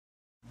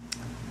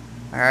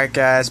Alright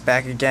guys,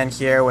 back again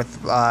here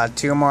with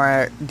two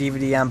more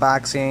DVD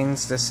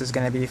unboxings. This is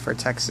going to be for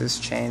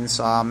Texas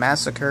Chainsaw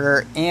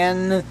Massacre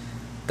and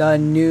the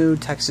new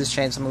Texas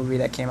Chainsaw movie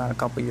that came out a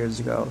couple years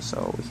ago.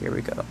 So here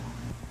we go.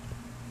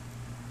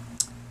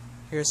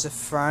 Here's the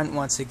front,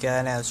 once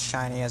again as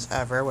shiny as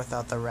ever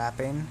without the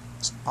wrapping.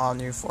 It's all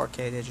new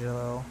 4K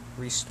digital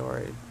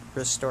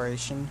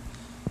restoration.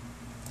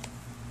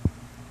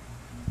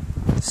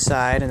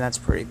 Side, and that's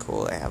pretty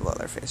cool. They have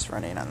Leatherface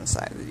running on the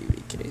side of the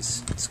DVD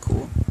case. It's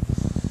cool.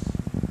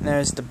 And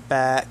there's the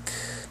back.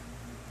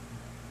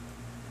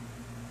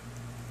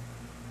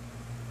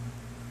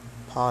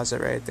 Pause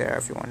it right there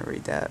if you want to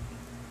read that.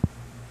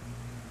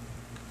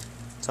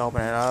 Let's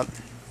open it up.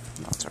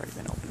 No, it's already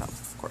been opened up,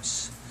 of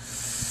course.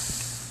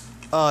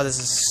 Oh, this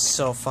is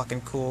so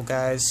fucking cool,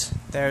 guys.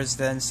 There's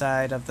the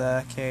inside of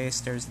the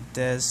case. There's the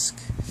disc.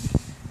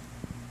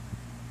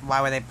 Why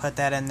would they put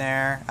that in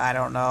there? I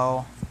don't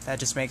know. That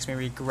just makes me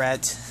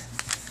regret.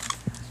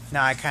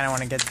 Now I kind of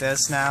want to get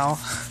this now.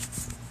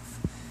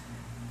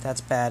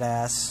 That's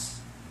badass.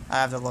 I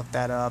have to look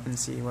that up and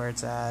see where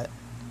it's at.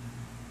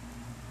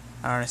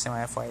 I don't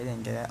understand why you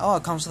didn't get it. Oh,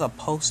 it comes with a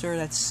poster?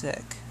 That's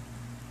sick.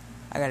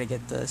 I gotta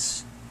get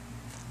this.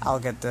 I'll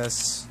get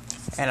this.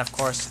 And of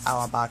course,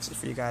 I'll unbox it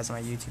for you guys on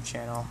my YouTube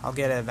channel. I'll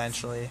get it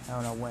eventually. I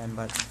don't know when,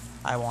 but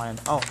I wanted...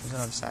 Oh, there's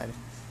another side.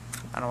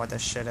 I don't know what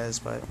this shit is,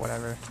 but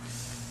whatever.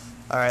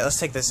 Alright, let's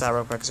take this out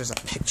real quick because there's a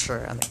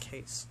picture on the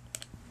case.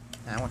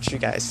 And I want you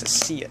guys to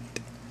see it.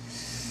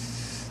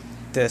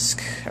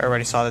 Disc. I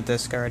already saw the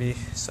disc already,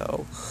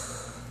 so...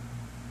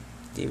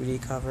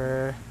 DVD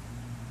cover.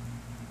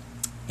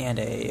 And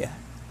a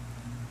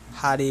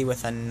hottie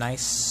with a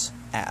nice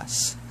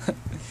ass.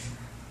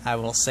 I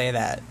will say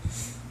that.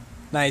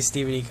 Nice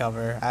DVD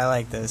cover. I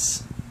like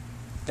this.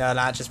 No,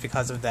 not just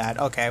because of that.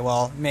 Okay,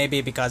 well, maybe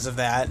because of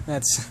that.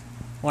 That's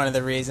one of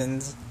the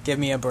reasons. Give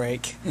me a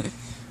break.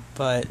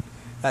 But...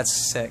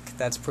 that's sick.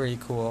 That's pretty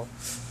cool.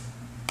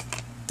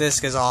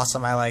 Disc is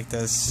awesome. I like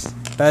this.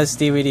 Best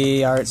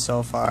DVD art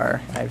so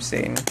far I've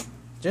seen.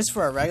 Just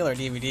for a regular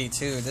DVD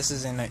too. This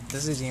is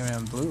even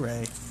in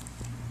Blu-ray.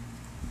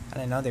 I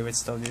didn't know they would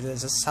still do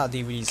this. This is how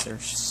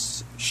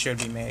DVDs should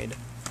be made.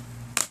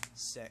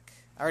 Sick.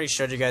 I already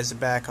showed you guys the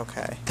back.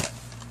 Okay.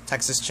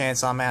 Texas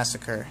Chainsaw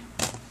Massacre.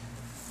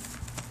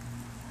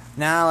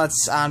 Now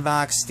let's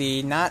unbox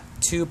the not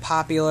too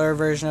popular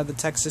version of the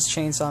Texas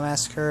Chainsaw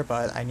Massacre,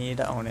 but I need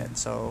to own it,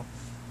 so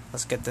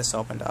let's get this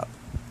opened up.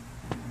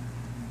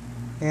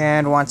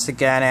 And once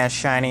again, as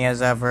shiny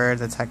as ever,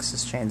 the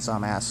Texas Chainsaw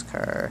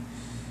Massacre.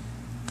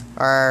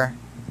 Or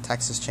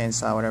Texas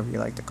Chainsaw, whatever you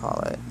like to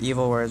call it.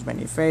 Evil Wears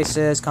Many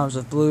Faces, comes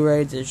with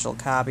Blu-ray, digital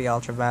copy,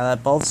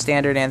 ultraviolet, both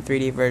standard and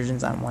 3D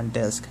versions on one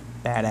disc.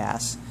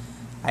 Badass.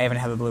 I even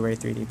have a Blu-ray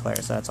 3D player,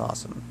 so that's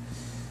awesome.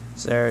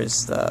 So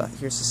here's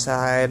the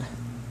side,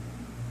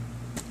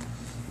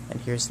 and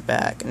here's the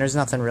back, and there's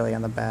nothing really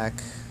on the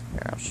back.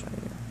 Here, I'll show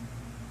you.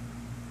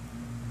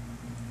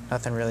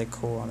 Nothing really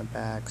cool on the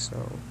back.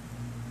 So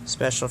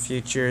special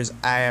features.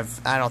 I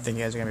don't think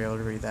you guys are gonna be able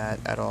to read that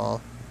at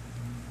all.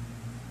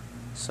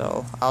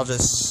 So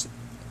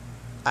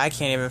I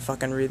can't even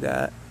fucking read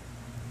that.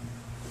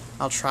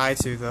 I'll try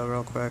to though,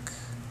 real quick.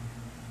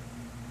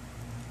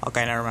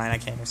 Okay, never mind. I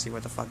can't even see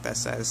what the fuck that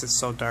says. It's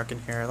so dark in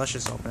here. Let's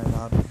just open it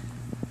up.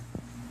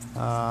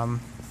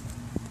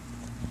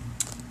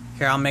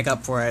 Here, I'll make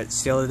up for it.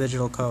 Steal the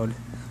digital code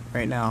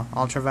right now.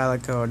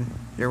 Ultraviolet code.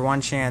 Your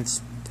one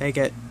chance. Take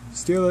it.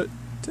 Steal it.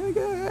 Take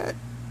it.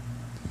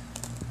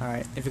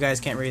 Alright, if you guys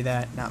can't read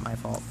that, not my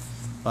fault.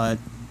 But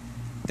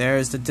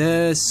there's the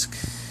disc.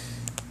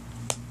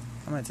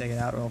 I'm gonna take it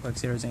out real quick,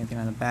 see if there's anything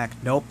on the back.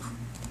 Nope.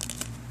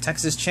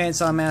 Texas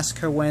Chainsaw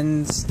Massacre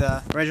wins.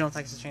 The original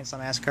Texas Chainsaw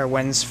Massacre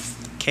wins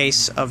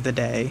case of the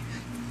day.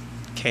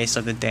 Case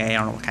of the day. I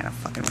don't know what kind of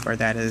fucking word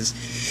that is.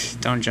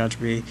 Don't judge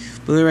me.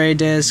 Blu-ray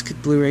disc,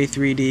 Blu-ray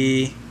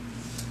 3D.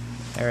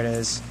 There it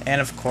is. And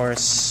of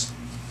course...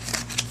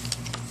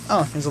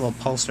 oh, there's a little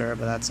poster,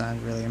 but that's not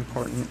really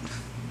important.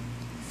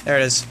 There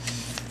it is.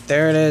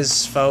 There it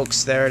is,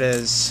 folks. There it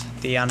is.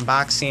 The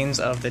unboxings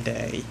of the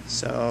day.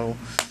 So,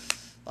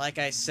 like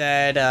I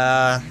said,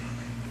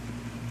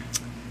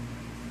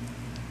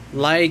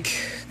 like,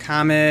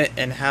 comment,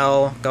 and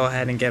hell, go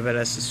ahead and give it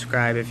a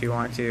subscribe if you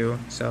want to.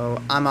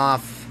 So, I'm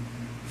off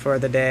for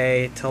the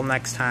day. Till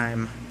next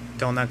time.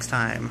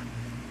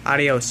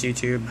 Adios,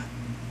 YouTube.